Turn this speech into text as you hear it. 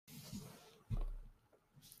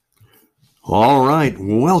All right,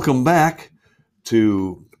 welcome back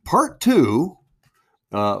to part two,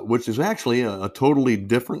 which is actually a totally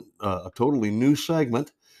different, a totally new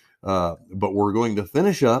segment, but we're going to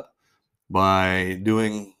finish up by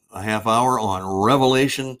doing a half hour on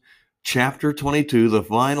Revelation chapter 22, the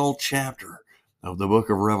final chapter of the book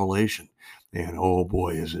of Revelation. And oh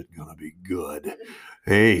boy, is it going to be good.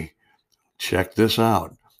 Hey, check this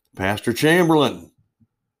out. Pastor Chamberlain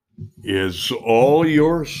is all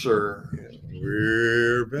yours, sir.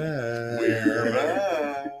 We're back. We're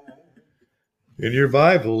back. In your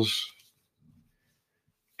Bibles,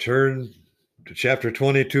 turn to chapter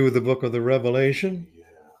 22 of the book of the Revelation.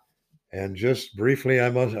 And just briefly, I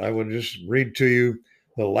would just read to you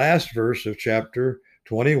the last verse of chapter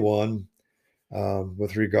 21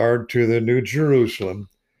 with regard to the New Jerusalem.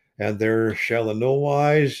 And there shall in no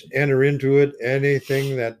wise enter into it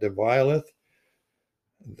anything that defileth,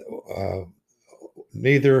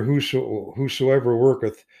 neither whosoever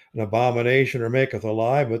worketh an abomination or maketh a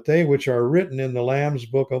lie, but they which are written in the Lamb's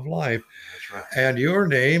book of life. That's right. And your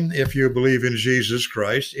name, if you believe in Jesus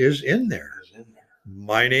Christ, is in there.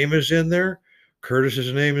 My name is in there.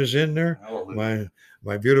 Curtis's name is in there. Hallelujah.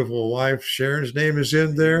 My beautiful wife Sharon's name is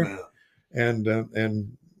in there. Amen.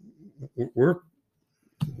 And we're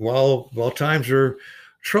while times are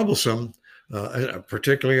troublesome,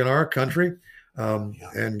 particularly in our country,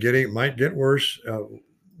 and might get worse,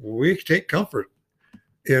 we take comfort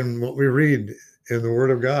in what we read in the Word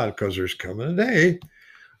of God, because there's coming a day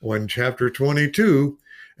when chapter 22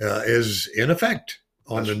 is in effect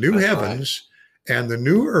on the new heavens and the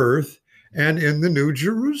new earth and in the new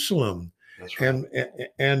Jerusalem. That's right.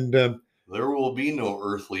 And there will be no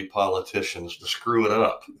earthly politicians to screw it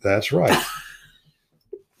up. That's right.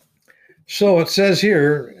 So it says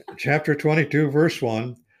here, chapter 22, verse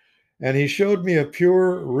 1, and he showed me a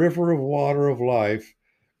pure river of water of life,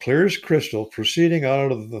 clear as crystal, proceeding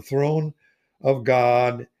out of the throne of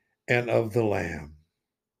God and of the Lamb.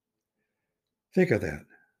 Think of that.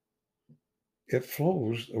 It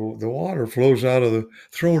flows, the water flows out of the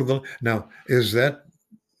throne of the Lamb. Now, is that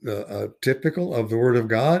typical of the Word of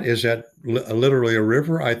God? Is that literally a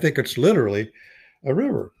river? I think it's literally a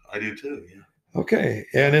river. I do too, yeah. Okay,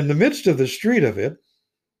 and in the midst of the street of it,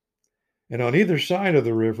 and on either side of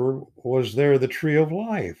the river was there the tree of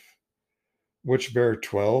life, which bare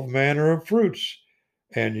 12 manner of fruits,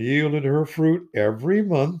 and yielded her fruit every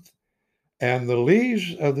month, and the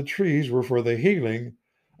leaves of the trees were for the healing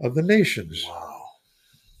of the nations. Wow.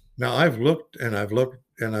 Now I've looked and I've looked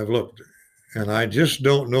and I've looked, and I just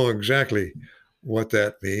don't know exactly what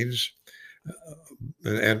that means.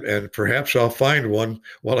 And perhaps I'll find one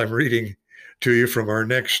while I'm reading to you from our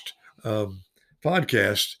next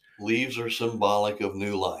podcast. Leaves are symbolic of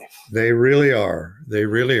new life. They really are. They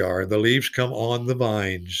really are. The leaves come on the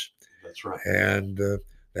vines. That's right. And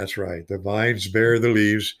that's right. The vines bear the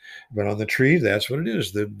leaves, but on the tree, that's what it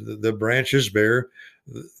is. The branches bear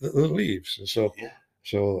the leaves. And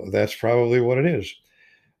so that's probably what it is.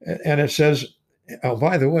 And it says, oh,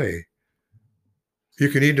 by the way, you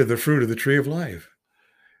can eat of the fruit of the tree of life.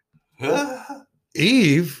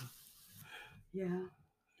 Eve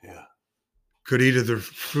could eat of the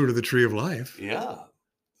fruit of the tree of life. Yeah.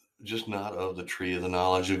 Just not of the tree of the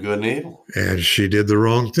knowledge of good and evil. And she did the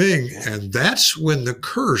wrong thing. And that's when the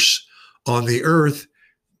curse on the earth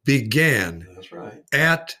began. That's right.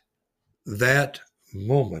 At that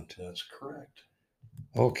moment. That's correct.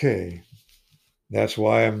 Okay. That's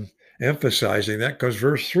why I'm emphasizing that, because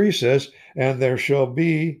verse 3 says, and there shall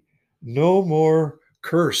be no more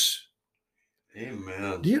curse.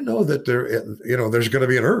 Amen. Do you know that there's going to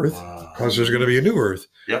be an earth, because there's going to be a new earth?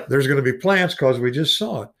 Yep. There's going to be plants, because we just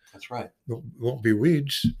saw it. That's right. There won't be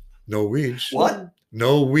weeds. No weeds. What?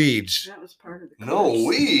 No weeds. That was part of the curse. No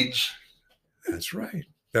weeds? That's right.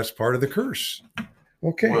 That's part of the curse.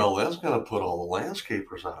 Okay. Well, that's going to put all the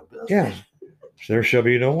landscapers out of business. Yeah. There shall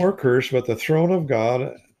be no more curse, but the throne of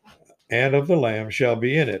God and of the Lamb shall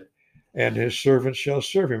be in it, and his servants shall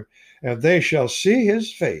serve him, and they shall see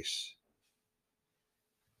his face.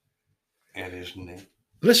 And his name.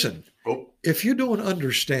 Listen, if you don't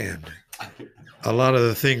understand a lot of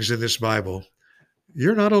the things in this Bible,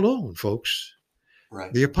 you're not alone, folks.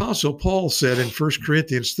 Right. The Apostle Paul said in 1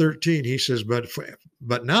 Corinthians 13, he says,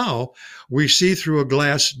 but now we see through a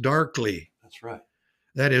glass darkly. That's right.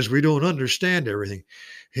 That is, we don't understand everything.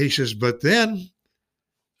 He says, but then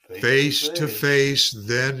face to face,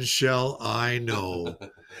 then shall I know.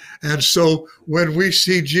 And so when we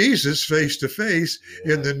see Jesus face to face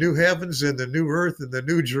in the new heavens and the new earth and the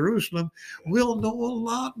new Jerusalem, we'll know a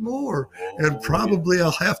lot more. And probably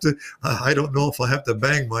I'll have to, I don't know if I'll have to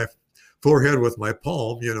bang my forehead with my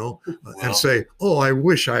palm, Well, and say, "Oh, I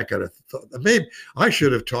wish I could have thought. Maybe I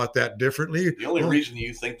should have taught that differently." the only reason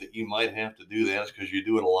you think that you might have to do that is because you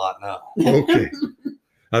do it a lot now. Okay,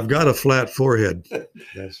 I've got a flat forehead.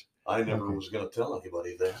 Yes. I never was going to tell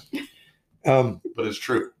anybody that, but it's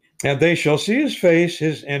true. And they shall see his face,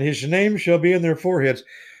 and his name shall be in their foreheads.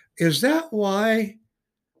 Is that why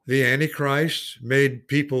the Antichrist made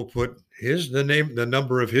people put the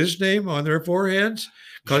number of his name on their foreheads?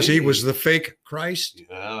 Because he was the fake Christ?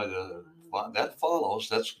 Yeah, that follows.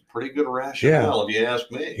 That's pretty good rationale, if you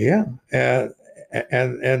ask me. Yeah.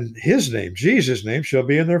 And his name, Jesus' name, shall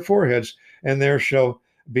be in their foreheads, and there shall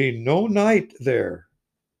be no night there.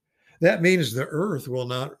 That means the earth will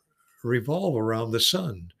not revolve around the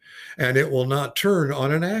sun, and it will not turn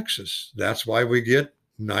on an axis. That's why we get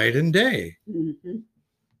night and day. Mm-hmm.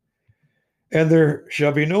 And there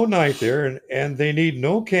shall be no night there, and they need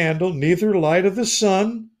no candle, neither light of the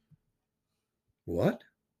sun. What?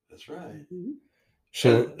 That's right. Mm-hmm.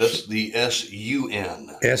 So that's the S-U-N.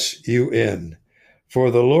 S-U-N. For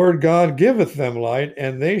the Lord God giveth them light,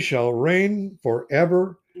 and they shall reign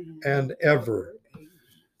forever and ever.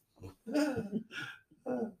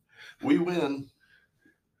 We win.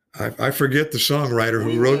 I forget the songwriter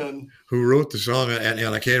who wrote the song,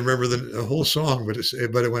 and I can't remember the whole song, but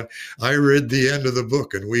it went, I read the end of the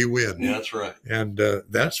book and we win. Yeah, that's right. And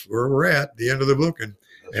that's where we're at, the end of the book, and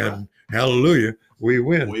right. Hallelujah, we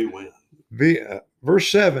win. We win.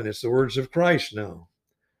 Verse 7, it's the words of Christ now.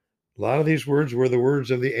 A lot of these words were the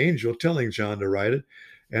words of the angel telling John to write it.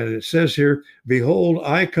 And it says here, behold,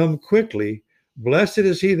 I come quickly. Blessed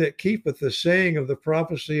is he that keepeth the saying of the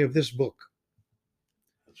prophecy of this book.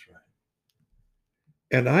 That's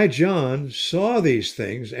right. And I, John, saw these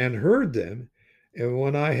things and heard them. And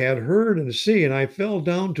when I had heard and seen, I fell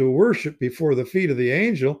down to worship before the feet of the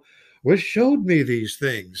angel, which showed me these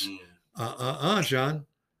things. John.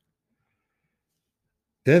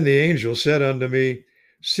 Then the angel said unto me,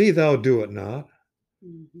 see thou do it not,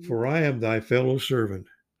 for I am thy fellow servant.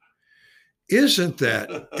 Isn't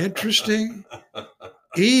that interesting?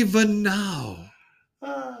 Even now,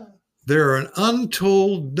 there are an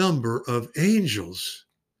untold number of angels.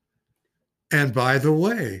 And by the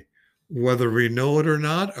way, whether we know it or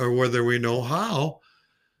not, or whether we know how,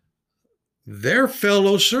 they're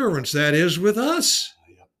fellow servants, that is, with us.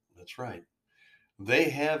 Yep, that's right. They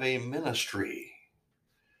have a ministry.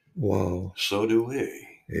 Wow. So do we.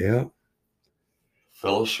 Yeah.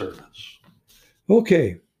 Fellow servants.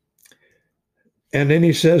 Okay. And then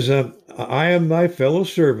he says, I am thy fellow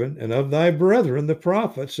servant, and of thy brethren the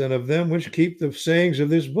prophets, and of them which keep the sayings of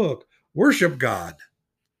this book. Worship God.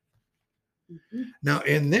 Mm-hmm. Now,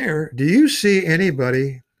 in there, do you see any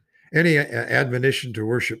admonition to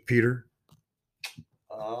worship Peter?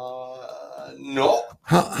 No.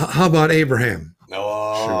 How about Abraham?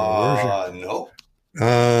 No.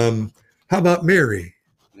 How about Mary?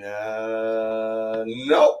 No.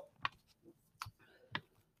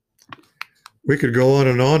 We could go on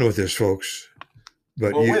and on with this, folks.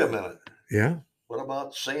 But wait a minute. Yeah? What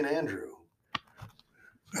about St. Andrew?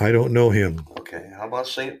 I don't know him. Okay. How about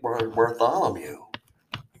St. Bartholomew?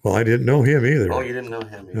 Well, I didn't know him either. Oh, you didn't know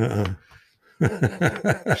him either.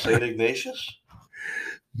 St. Ignatius?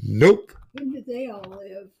 Nope. When did they all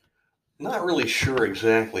live? Not really sure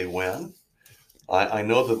exactly when. I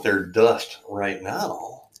know that they're dust right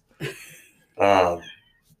now.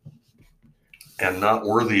 And not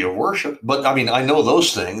worthy of worship. But I mean, I know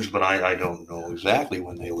those things, but I don't know exactly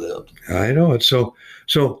when they lived. I know it. So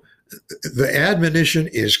the admonition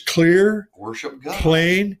is clear, worship God,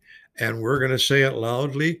 plain, and we're going to say it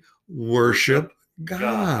loudly, worship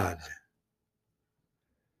God.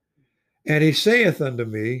 And he saith unto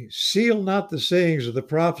me, seal not the sayings of the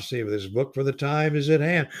prophecy of this book, for the time is at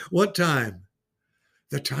hand. What time?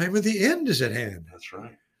 The time of the end is at hand. That's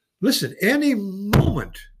right. Listen, any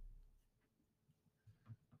moment,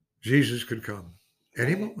 Jesus could come.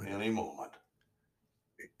 Any moment. Any moment.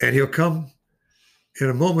 And he'll come in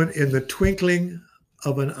a moment, in the twinkling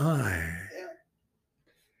of an eye.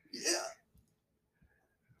 Yeah.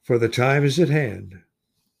 For the time is at hand.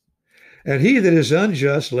 And he that is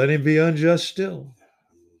unjust, let him be unjust still.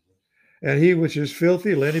 And he which is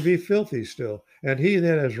filthy, let him be filthy still. And he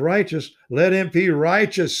that is righteous, let him be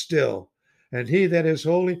righteous still. And he that is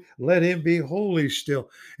holy, let him be holy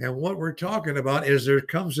still. And what we're talking about is there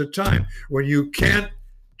comes a time when you can't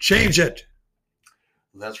change it.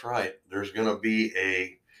 That's right. There's going to be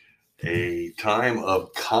a time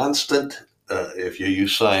of constant, if you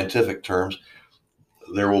use scientific terms,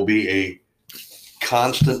 there will be a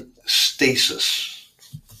constant stasis.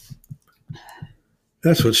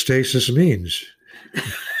 That's what stasis means.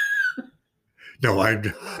 No, I'm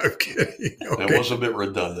kidding. That Okay. was a bit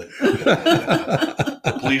redundant.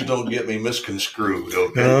 Please don't get me misconstrued.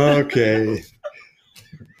 Okay.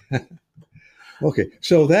 Okay. Okay.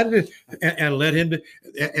 So that is, and let him,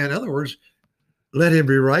 in other words, let him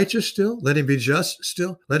be righteous still. Let him be just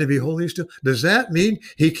still. Let him be holy still. Does that mean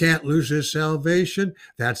he can't lose his salvation?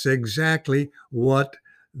 That's exactly what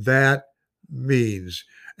that means.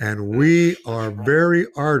 And we are very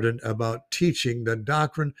ardent about teaching the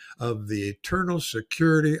doctrine of the eternal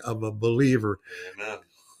security of a believer. Amen.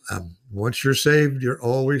 Once you're saved, you're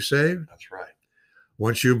always saved. That's right.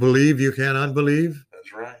 Once you believe, you can't unbelieve.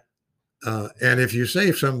 That's right. And if you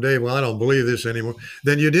say someday, well, I don't believe this anymore,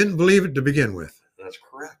 then you didn't believe it to begin with. That's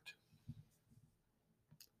correct.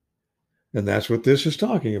 And that's what this is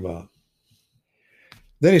talking about.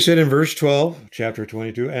 Then he said in verse 12, chapter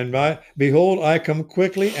 22, and behold, I come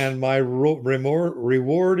quickly, and my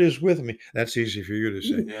reward is with me. That's easy for you to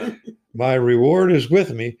say. Yeah. My reward is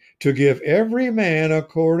with me to give every man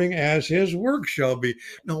according as his work shall be.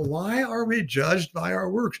 Now, why are we judged by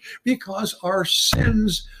our works? Because our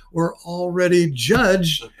sins were already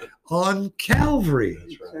judged on Calvary.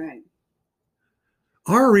 That's right.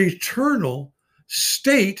 Our eternal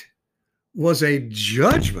state was a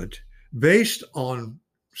judgment based on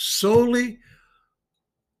solely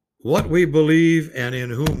what we believe and in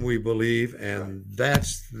whom we believe, and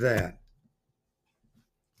that's that.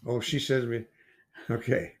 Oh, she says me.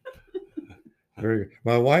 Okay. Very good.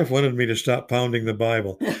 My wife wanted me to stop pounding the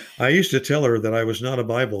Bible. I used to tell her that I was not a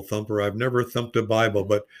Bible thumper. I've never thumped a Bible,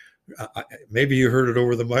 but maybe you heard it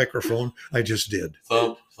over the microphone. I just did.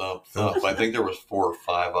 Thump, thump, thump. I think there was 4 or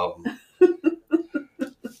 5 of them.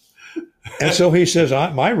 And so he says,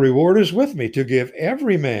 my reward is with me to give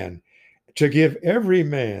every man.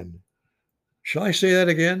 Shall I say that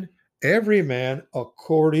again? Every man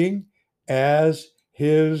according as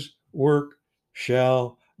his work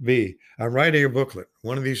shall be. I'm writing a booklet.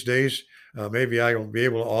 One of these days, maybe I will be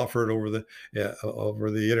able to offer it over the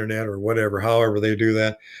internet or whatever, however they do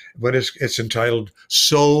that. But it's entitled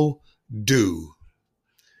 "So Do."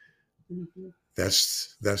 Mm-hmm.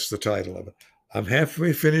 That's the title of it. I'm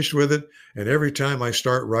halfway finished with it, and every time I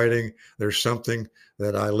start writing, there's something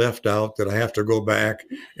that I left out that I have to go back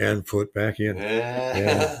and put back in.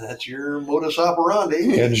 Yeah. That's your modus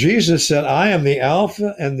operandi. And Jesus said, I am the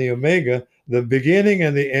Alpha and the Omega, the beginning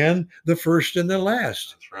and the end, the first and the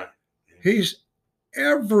last. That's right. Yeah. He's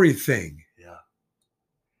everything. Yeah.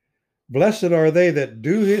 Blessed are they that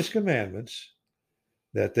do his commandments,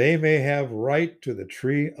 that they may have right to the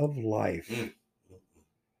tree of life.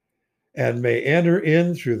 And may enter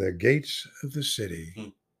in through the gates of the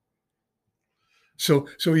city. So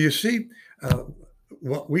you see,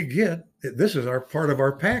 what we get, this is our part of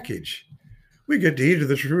our package. We get to eat of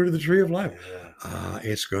the fruit of the tree of life. Yeah.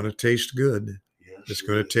 It's going to taste good. Yes, it's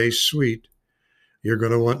going to taste sweet. You're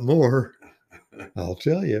going to want more. I'll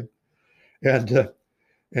tell you. And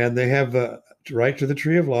they have the right to the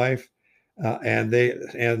tree of life, and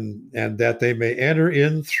that they may enter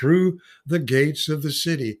in through the gates of the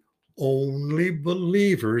city. Only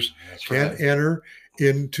believers can enter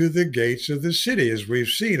into the gates of the city. As we've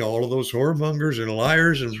seen, all of those whoremongers and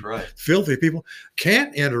liars and filthy people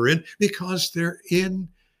can't enter in because they're in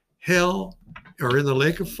hell or in the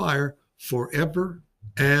lake of fire forever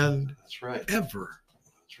and ever.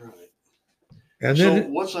 That's right. And so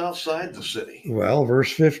then, what's outside the city? Well,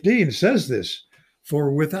 verse 15 says this, for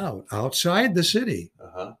without, outside the city.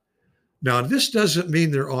 Now, this doesn't mean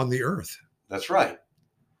they're on the earth. That's right.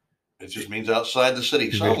 It just means outside the city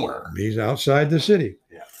somewhere. It means outside the city.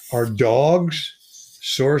 Yeah. Are dogs,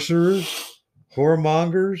 sorcerers,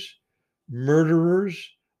 whoremongers, murderers,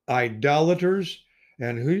 idolaters,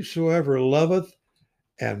 and whosoever loveth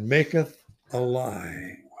and maketh a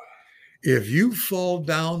lie. If you fall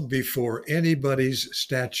down before anybody's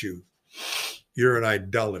statue, you're an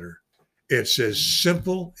idolater. It's as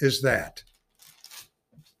simple as that.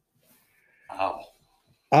 Wow.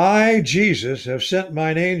 I, Jesus, have sent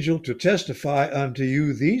mine angel to testify unto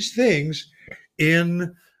you these things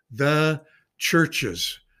in the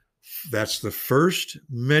churches. That's the first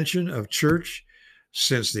mention of church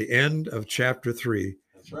since the end of chapter 3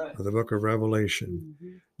 of the book of Revelation.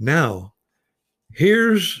 Mm-hmm. Now,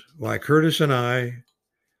 here's why Curtis and I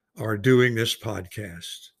are doing this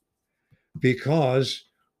podcast. Because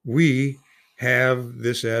we have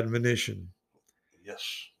this admonition. Yes.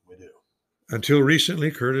 Until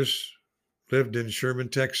recently, Curtis lived in Sherman,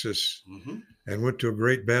 Texas, and went to a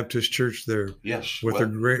great Baptist church there. Yes, with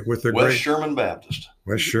Sherman Baptist.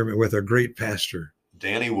 West Sherman, with a great pastor,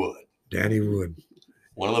 Danny Wood.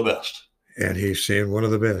 One of the best. And he's saying one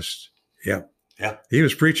of the best. Yep. Yeah. He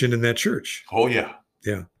was preaching in that church. Oh, yeah.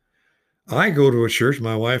 Yeah. I go to a church,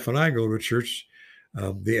 my wife and I go to a church,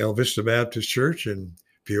 the El Vista Baptist Church in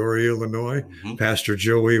Peoria, Illinois, Mhm. Pastor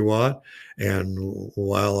Joey Watt. And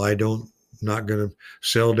while I don't, not going to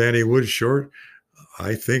sell Danny Wood short,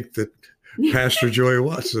 I think that Pastor Joey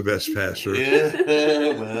Watt's the best pastor.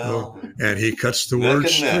 Yeah, well, And he cuts the neck word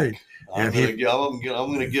and neck. straight. I'm And going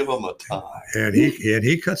to give him a tie. And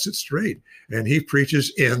he cuts it straight. And he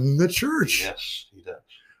preaches in the church. Yes, he does.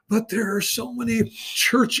 But there are so many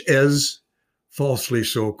churches, falsely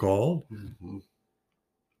so called, Mm-hmm.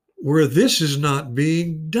 where this is not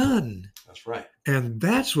being done. That's right. And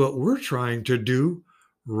that's what we're trying to do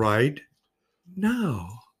right now.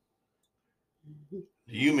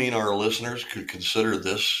 Do you mean our listeners could consider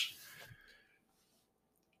this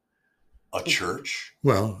a church?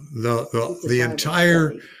 Well, the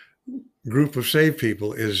entire group of saved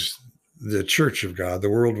people is the Church of God, the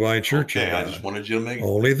worldwide Church of God. I just wanted you to make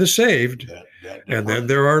only the saved, that and then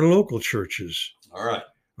there are local churches. All right.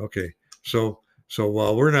 Okay, so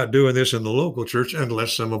while we're not doing this in the local church,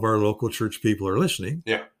 unless some of our local church people are listening,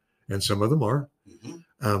 yeah, and some of them are,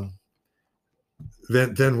 mm-hmm.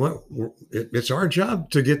 Then what? It's our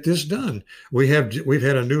job to get this done. We've had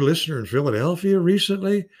a new listener in Philadelphia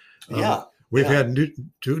recently. Yeah. We've had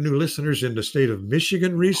two new listeners in the state of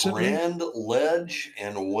Michigan recently. Grand Ledge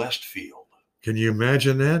and Westfield. Can you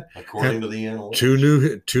imagine that? According to the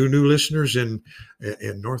analytics. Two new listeners in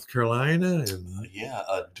North Carolina. And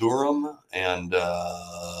Durham and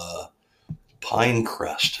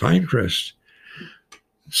Pinecrest. Pinecrest.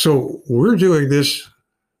 So we're doing this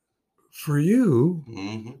for you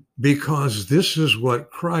mm-hmm. because this is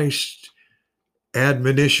what Christ's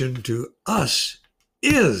admonition to us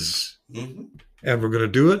is. Mm-hmm. And we're going to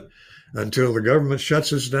do it until the government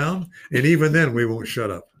shuts us down. And even then, we won't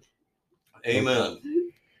shut up. Amen.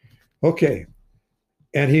 Okay.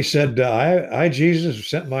 And he said, I, Jesus,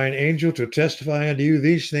 sent mine angel to testify unto you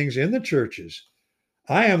these things in the churches.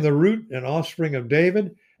 I am the root and offspring of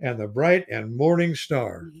David and the bright and morning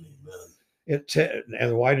star. Amen.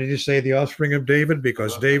 And why did he say the offspring of David?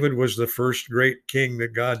 Because David was the first great king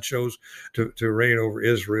that God chose to reign over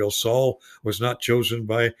Israel. Saul was not chosen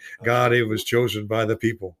by God. He was chosen by the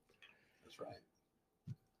people. That's right.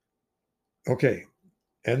 Okay.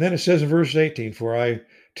 And then it says in verse 18, for I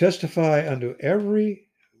testify unto every,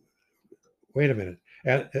 wait a minute.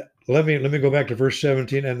 And let me go back to verse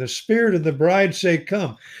 17. And the Spirit and the bride say,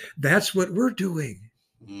 come. That's what we're doing.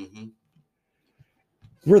 Mm-hmm.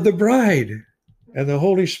 We're the bride, and the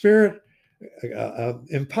Holy Spirit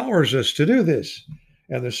empowers us to do this.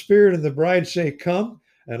 And the Spirit and the bride say, come,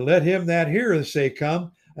 and let him that heareth say,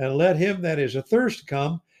 come, and let him that is athirst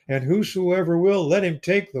come, and whosoever will, let him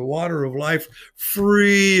take the water of life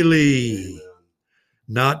freely, Amen.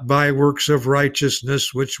 not by works of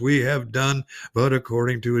righteousness which we have done, but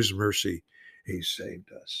according to his mercy he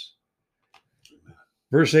saved us. Amen.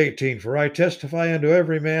 Verse 18, for I testify unto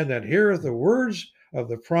every man that heareth the words of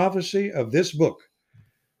the prophecy of this book.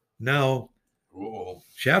 Now,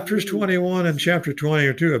 chapters 21 and chapter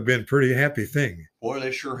 22 have been a pretty happy thing. Boy,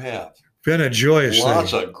 they sure have. Been a joyous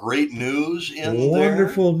Lots thing. of great news in there.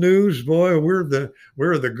 Wonderful news, boy. We're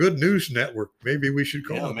the Good News Network. Maybe we should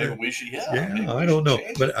call it. Maybe that. we should. Yeah, I don't know,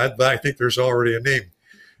 but I think there's already a name.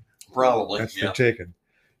 Probably. That's been taken.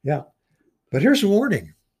 Yeah, but here's a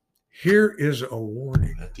warning. Here is a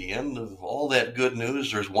warning. At the end of all that good news,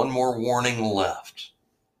 there's one more warning left.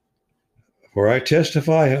 For I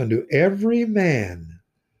testify unto every man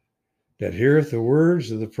that heareth the words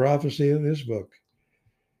of the prophecy of this book.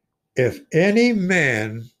 If any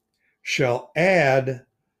man shall add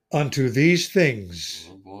unto these things.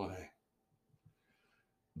 Oh, boy.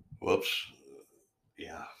 Whoops.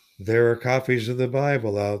 Yeah. There are copies of the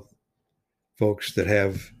Bible out, folks, that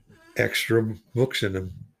have extra books in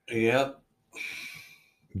them. Yep.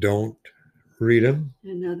 Don't read them.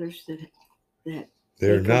 And others that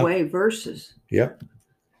They're take not away verses. Yep.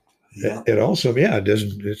 Yeah. It also, it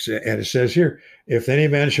doesn't. And it says here, if any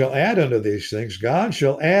man shall add unto these things, God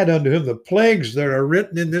shall add unto him the plagues that are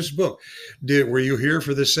written in this book. Were you here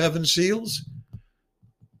for the 7 seals?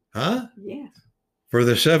 Huh? Yes. For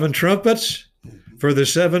the 7 trumpets? For the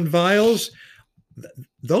 7 vials?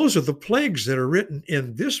 Those are the plagues that are written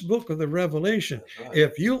in this book of the Revelation. Right.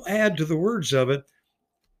 If you add to the words of it,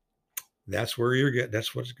 that's where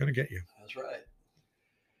that's what's going to get you. That's right.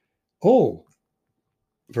 Oh,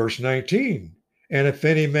 verse 19. And if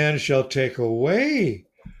any man shall take away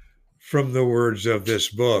from the words of this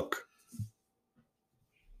book,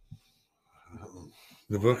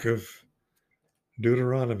 the book of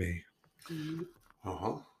Deuteronomy.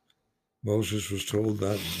 Uh-huh. Moses was told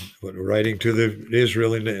that, but writing to the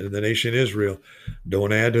Israel and the nation Israel,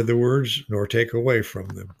 don't add to the words nor take away from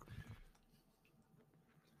them.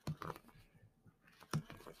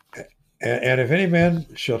 And if any man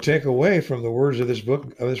shall take away from the words of this book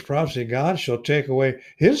of this prophecy, God shall take away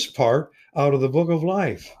his part out of the book of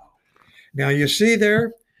life. Now you see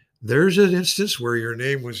there's an instance where your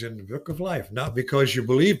name was in the book of life, not because you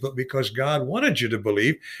believed, but because God wanted you to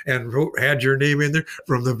believe and had your name in there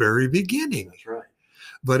from the very beginning. That's right.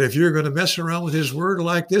 But if you're going to mess around with his word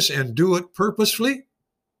like this and do it purposefully,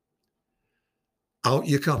 out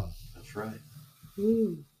you come. That's right.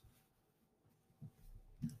 Ooh.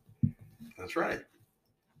 That's right.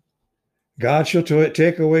 God shall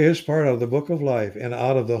take away his part out of the book of life and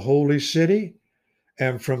out of the holy city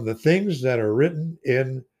and from the things that are written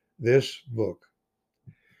in this book.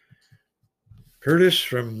 Curtis,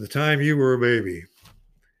 from the time you were a baby,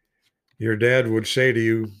 your dad would say to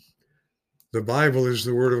you, the Bible is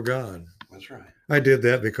the word of God. That's right. I did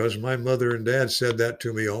that because my mother and dad said that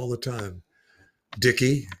to me all the time.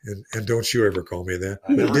 Dickie, and don't you ever call me that.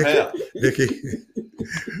 I never have. Dickie,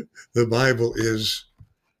 the Bible is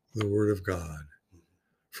the word of God.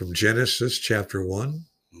 From Genesis chapter 1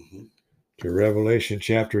 Mm-hmm. to Revelation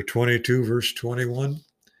chapter 22, verse 21,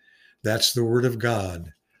 that's the word of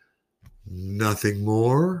God. Nothing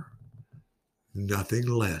more, nothing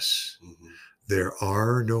less. Mm-hmm. There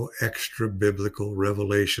are no extra biblical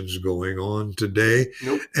revelations going on today.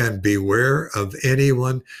 Nope. And beware of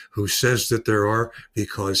anyone who says that there are,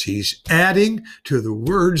 because he's adding to the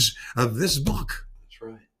words of this book. That's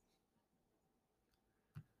right.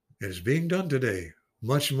 It's being done today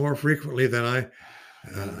much more frequently than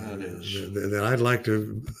than I'd like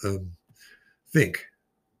to think.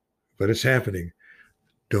 But it's happening.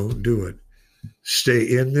 Don't do it.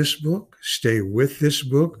 Stay in this book. Stay with this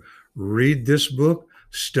book. Read this book,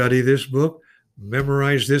 study this book,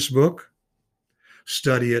 memorize this book,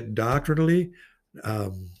 study it doctrinally,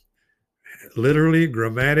 literally,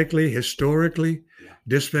 grammatically, historically,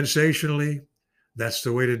 dispensationally. That's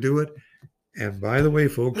the way to do it. And by the way,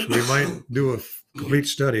 folks, we might do a complete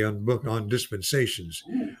study on dispensations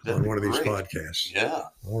on one of these podcasts. Yeah.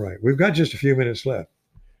 All right. We've got just a few minutes left.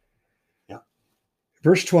 Yeah.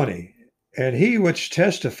 Verse 20, and he which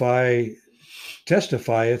testifieth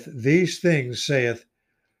these things saith,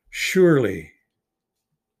 surely.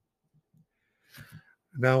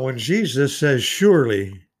 Now, when Jesus says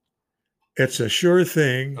surely, it's a sure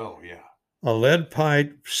thing, Oh, yeah. a lead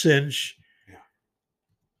pipe cinch,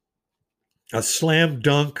 a slam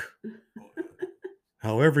dunk,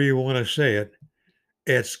 however you want to say it.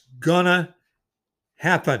 It's gonna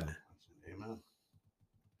happen. Amen.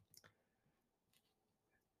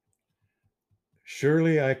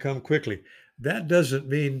 Surely I come quickly. That doesn't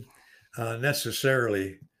mean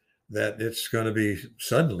necessarily that it's going to be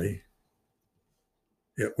suddenly.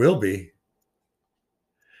 It will be.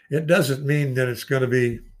 It doesn't mean that it's going to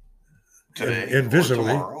be Today, invisibly, or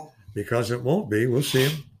tomorrow. because it won't be. We'll see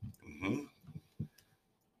him. Mm-hmm.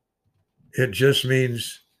 It just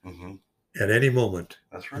means Mm-hmm. at any moment.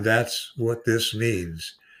 That's right. That's what this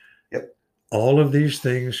means. Yep. All of these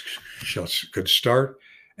things could start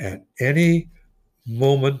at any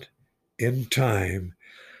moment in time.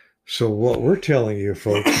 So what we're telling you,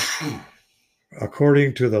 folks,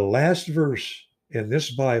 according to the last verse in this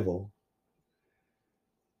Bible,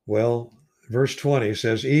 well, verse 20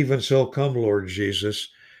 says, even so come, Lord Jesus.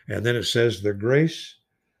 And then it says, the grace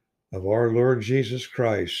of our Lord Jesus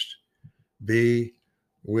Christ be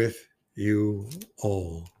with you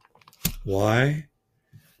all. Why?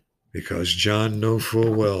 Because John knew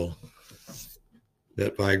full well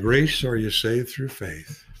that by grace are you saved through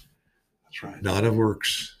faith. That's right. Not of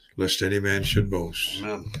works, lest any man should boast.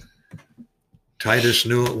 Amen. Titus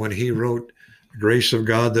knew it when he wrote, the grace of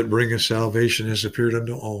God that bringeth salvation has appeared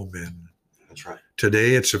unto all men. That's right.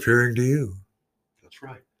 Today it's appearing to you. That's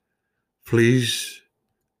right. Please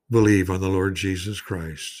believe on the Lord Jesus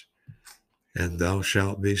Christ, and thou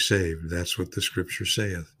shalt be saved. That's what the scripture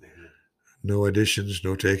saith. Amen. No additions,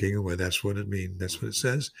 no taking away. That's what it means. That's what it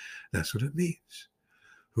says. That's what it means.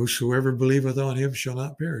 Whosoever believeth on him shall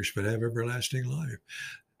not perish, but have everlasting life.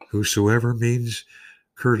 Whosoever means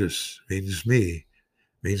Curtis, means me,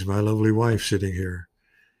 means my lovely wife sitting here.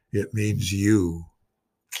 It means you.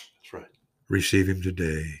 That's right. Receive him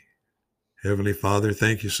today. Heavenly Father,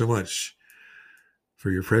 thank you so much for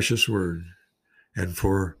your precious word and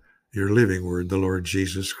for your living word, the Lord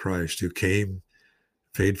Jesus Christ, who came,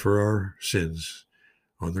 paid for our sins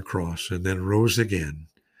on the cross, and then rose again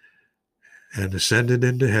and ascended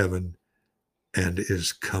into heaven and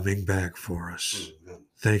is coming back for us. Amen.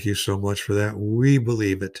 Thank you so much for that. We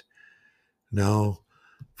believe it. Now,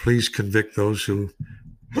 please convict those who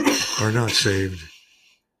are not saved,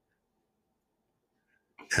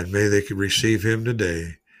 and may they receive him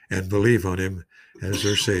today and believe on him as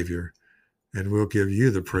their Savior. And we'll give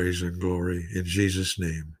you the praise and glory in Jesus'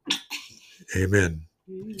 name. Amen.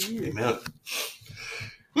 Amen.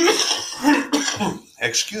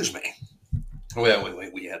 Excuse me.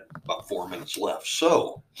 Well, we had about 4 minutes left.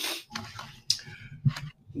 So,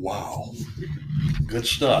 wow, good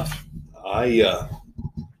stuff.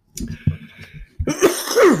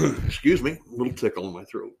 Excuse me, a little tickle in my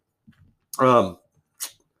throat. I'm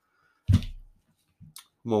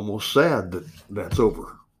almost sad that that's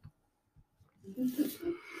over.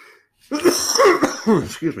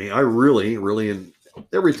 Excuse me. I really, and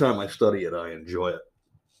every time I study it, I enjoy it.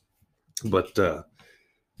 But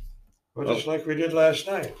well, just like we did last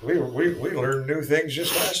night, we learned new things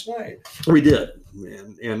just last night. We did,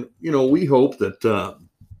 and we hope that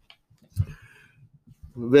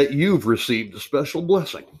that you've received a special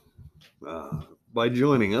blessing by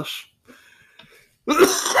joining us.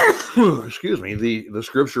 Excuse me. The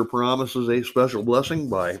Scripture promises a special blessing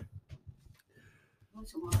by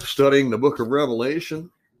studying the book of Revelation,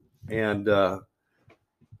 and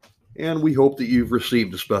we hope that you've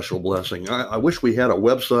received a special blessing. I wish we had a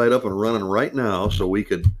website up and running right now so we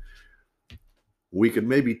could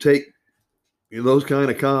maybe take those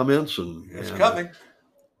kind of comments, and it's coming.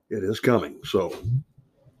 It is coming. So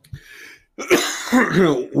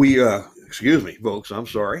we excuse me, folks. I'm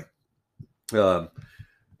sorry. I'm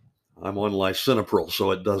on lisinopril, so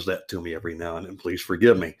it does that to me every now and then. Please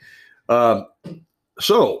forgive me.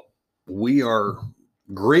 So we are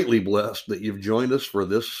greatly blessed that you've joined us for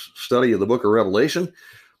this study of the book of Revelation.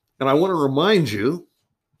 And I want to remind you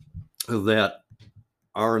that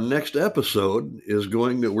our next episode is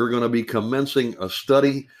we're going to be commencing a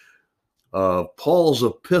study of Paul's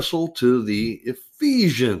epistle to the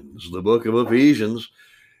Ephesians, the book of Ephesians.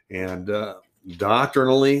 And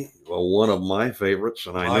doctrinally, one of my favorites.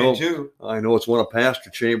 And I know it's one of Pastor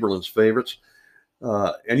Chamberlain's favorites.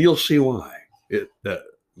 And you'll see why.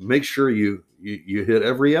 Make sure you hit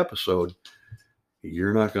every episode.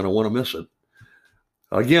 You're not going to want to miss it.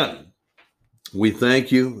 Again, we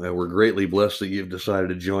thank you, and we're greatly blessed that you've decided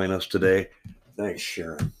to join us today. Thanks,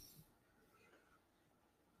 Sharon.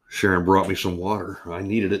 Sharon brought me some water. I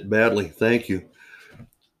needed it badly. Thank you.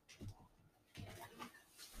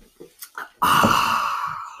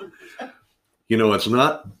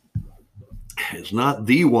 It's not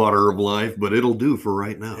the water of life, but it'll do for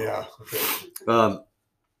right now. Yeah.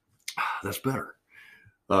 That's better.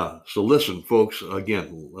 So listen, folks,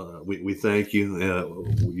 again, we thank you.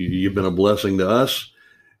 You've been a blessing to us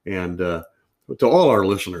and to all our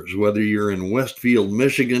listeners, whether you're in Westfield,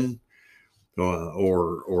 Michigan,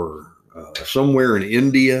 or somewhere in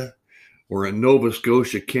India or in Nova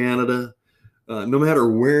Scotia, Canada, no matter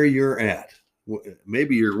where you're at.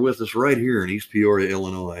 Maybe you're with us right here in East Peoria,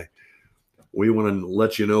 Illinois. We want to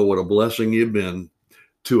let you know what a blessing you've been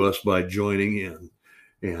to us by joining in.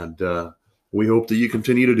 And we hope that you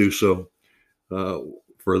continue to do so.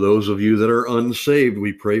 For those of you that are unsaved,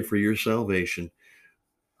 we pray for your salvation.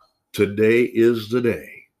 Today is the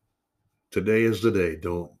day. Today is the day.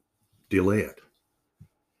 Don't delay it.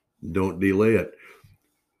 Don't delay it.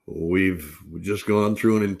 We've just gone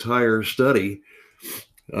through an entire study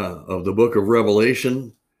of the book of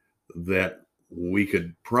Revelation that we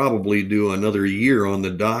could probably do another year on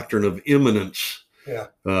the doctrine of imminence. Yeah.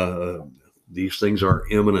 These things are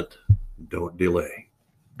imminent. Don't delay.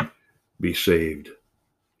 Be saved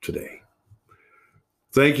today.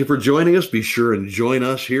 Thank you for joining us. Be sure and join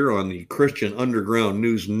us here on the Christian Underground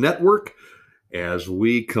News Network as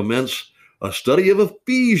we commence a study of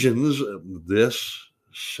Ephesians this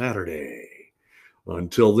Saturday.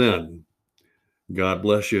 Until then, God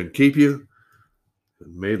bless you and keep you.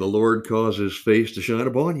 And may the Lord cause his face to shine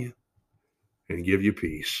upon you and give you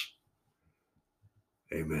peace.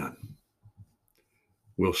 Amen.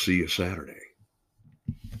 We'll see you Saturday.